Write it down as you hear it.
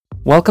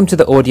Welcome to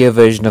the audio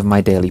version of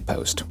my daily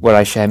post, where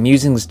I share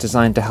musings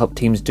designed to help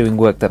teams doing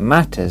work that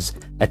matters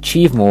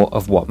achieve more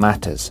of what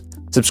matters.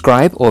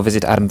 Subscribe or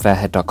visit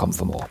adamfairhead.com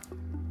for more.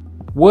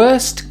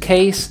 Worst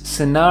case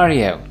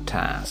scenario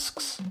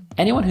tasks.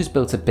 Anyone who's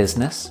built a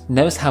business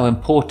knows how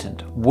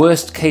important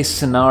worst case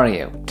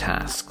scenario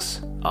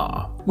tasks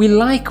are. We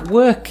like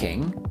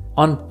working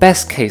on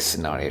best case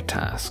scenario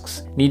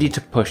tasks needed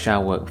to push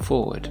our work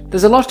forward.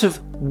 There's a lot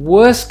of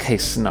worst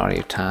case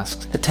scenario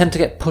tasks that tend to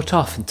get put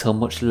off until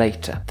much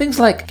later.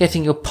 Things like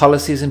getting your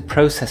policies and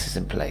processes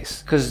in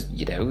place, because,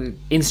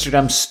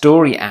 Instagram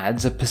story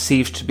ads are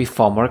perceived to be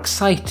far more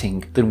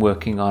exciting than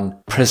working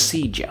on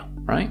procedure,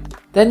 right?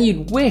 Then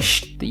you'd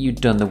wish that you'd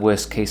done the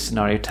worst case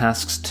scenario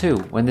tasks too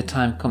when the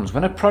time comes.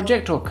 When a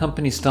project or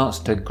company starts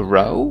to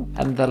grow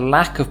and the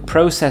lack of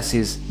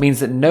processes means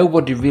that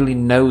nobody really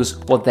knows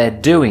what they're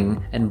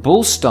doing and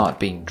balls start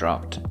being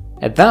dropped.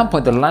 At that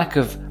point, the lack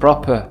of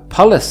proper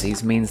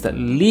policies means that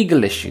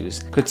legal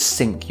issues could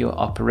sink your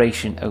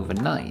operation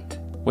overnight.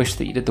 Wish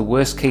that you did the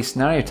worst case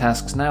scenario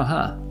tasks now,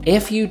 huh?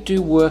 If you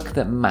do work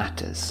that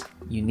matters,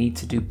 you need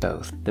to do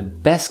both. The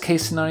best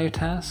case scenario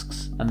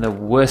tasks and the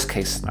worst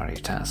case scenario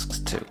tasks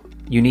too.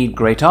 You need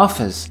great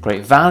offers,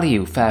 great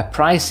value, fair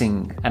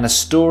pricing, and a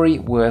story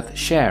worth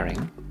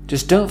sharing.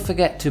 Just don't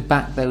forget to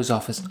back those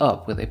offers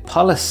up with a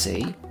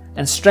policy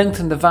and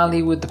strengthen the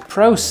value with the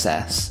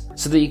process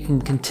so that you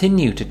can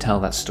continue to tell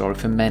that story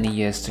for many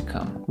years to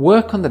come.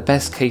 Work on the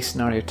best case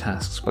scenario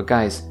tasks, but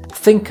guys,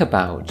 think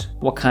about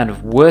what kind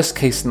of worst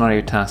case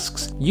scenario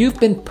tasks you've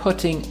been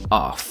putting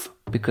off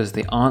because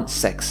they aren't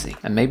sexy,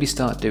 and maybe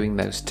start doing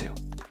those too.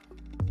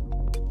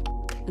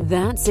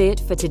 That's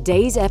it for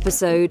today's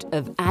episode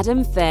of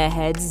Adam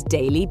Fairhead's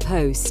Daily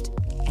Post.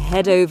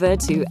 Head over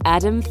to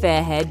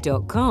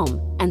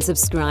adamfairhead.com and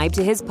subscribe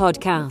to his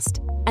podcast,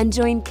 and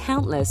join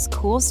countless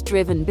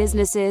course-driven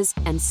businesses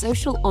and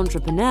social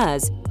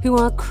entrepreneurs who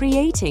are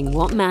creating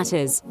what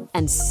matters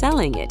and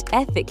selling it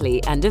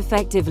ethically and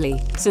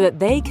effectively so that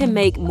they can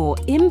make more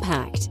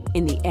impact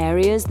in the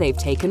areas they've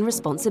taken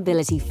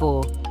responsibility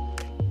for.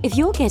 If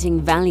you're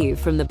getting value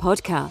from the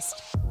podcast,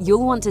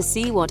 you'll want to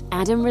see what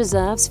Adam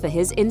reserves for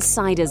his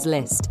insiders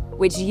list,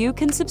 which you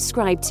can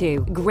subscribe to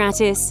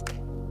gratis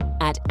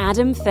at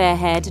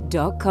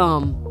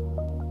adamfairhead.com.